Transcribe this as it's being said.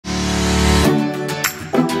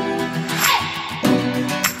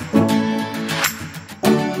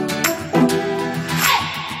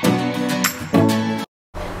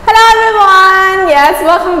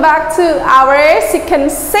welcome back to our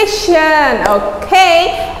second session.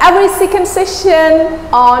 Okay, every second session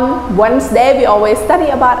on Wednesday we always study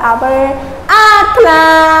about our art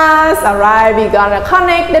class. Alright, we're gonna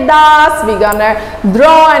connect the dots, we're gonna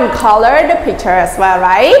draw and color the picture as well,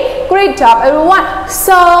 right? Great job everyone.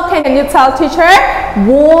 So can you tell teacher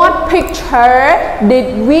what picture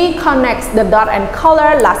did we connect the dot and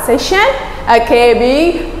color last session? Okay,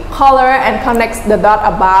 we color and connect the dot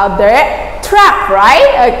about the trap,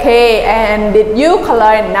 right? Okay, and did you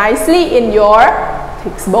color it nicely in your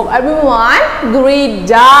textbook, everyone? Great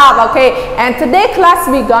job. Okay, and today class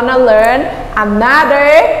we're gonna learn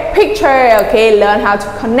another picture. Okay, learn how to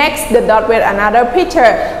connect the dot with another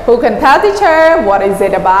picture. Who can tell teacher what is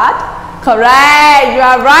it about? Correct, you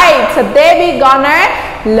are right. Today we're gonna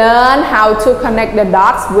learn how to connect the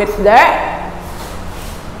dots with the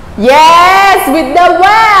with the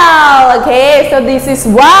well. Okay, so this is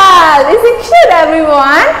well. Is it cute,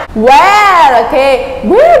 everyone? Well, okay,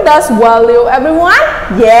 where does well live, everyone?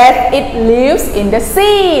 Yes, it lives in the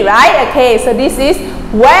sea, right? Okay, so this is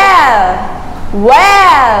well.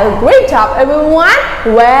 Well, great job everyone.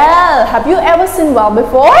 Well, have you ever seen well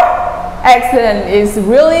before? Excellent, it's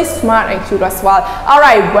really smart and cute as well.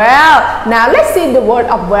 Alright, well, now let's see the word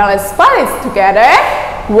of well and spell it together.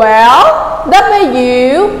 Well,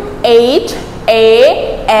 W-H-A-L-E,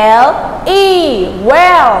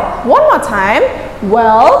 well. One more time.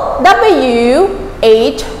 Well, W-H-A-L-E,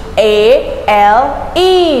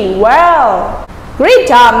 well. Great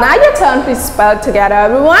job. Now your turn, please spell it together,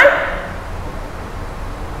 everyone.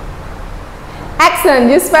 Excellent,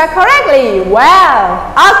 you spell correctly.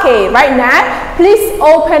 Well, okay, right now, please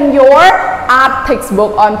open your art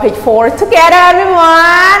textbook on page 4 together,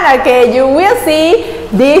 everyone. Okay, you will see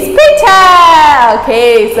this picture.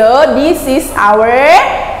 Okay, so this is our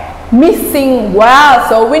missing well.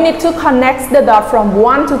 So we need to connect the dot from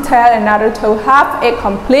 1 to 10 in order to have a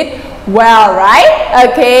complete well, right?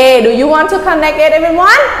 Okay, do you want to connect it,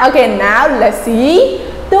 everyone? Okay, now let's see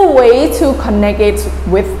the way to connect it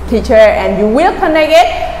with teacher, and you will connect it,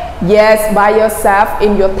 yes, by yourself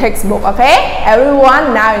in your textbook. Okay,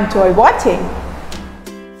 everyone, now enjoy watching.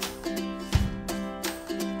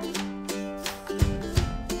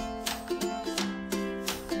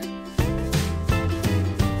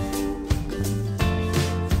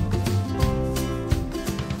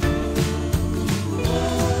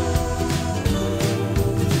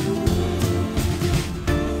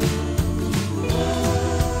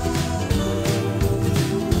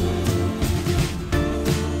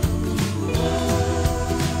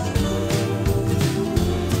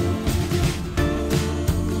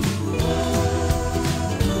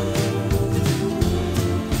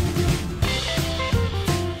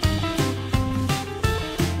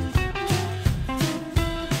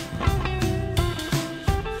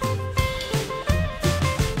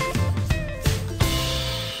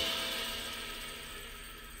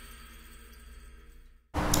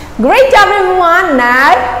 Great job everyone.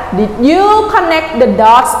 Now, did you connect the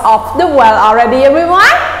dots of the well already,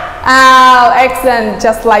 everyone? Oh, excellent.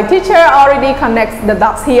 Just like teacher already connects the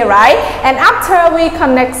dots here, right? And after we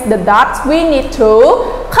connect the dots, we need to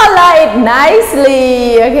color it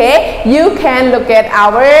nicely. Okay, you can look at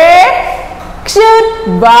our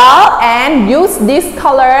cute ball and use this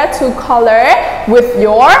color to color with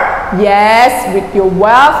your with your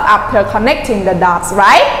well after connecting the dots,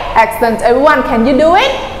 right? Excellent everyone. Can you do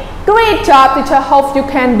it? Great job teacher, hope you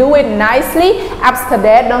can do it nicely. After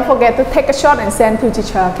that, don't forget to take a shot and send to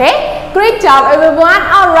teacher, okay? Great job everyone.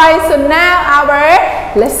 Alright, so now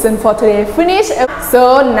our lesson for today finished.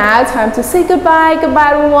 So now time to say goodbye.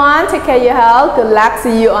 Goodbye everyone, take care of your health. Good luck,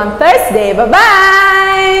 see you on Thursday. Bye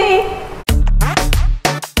bye.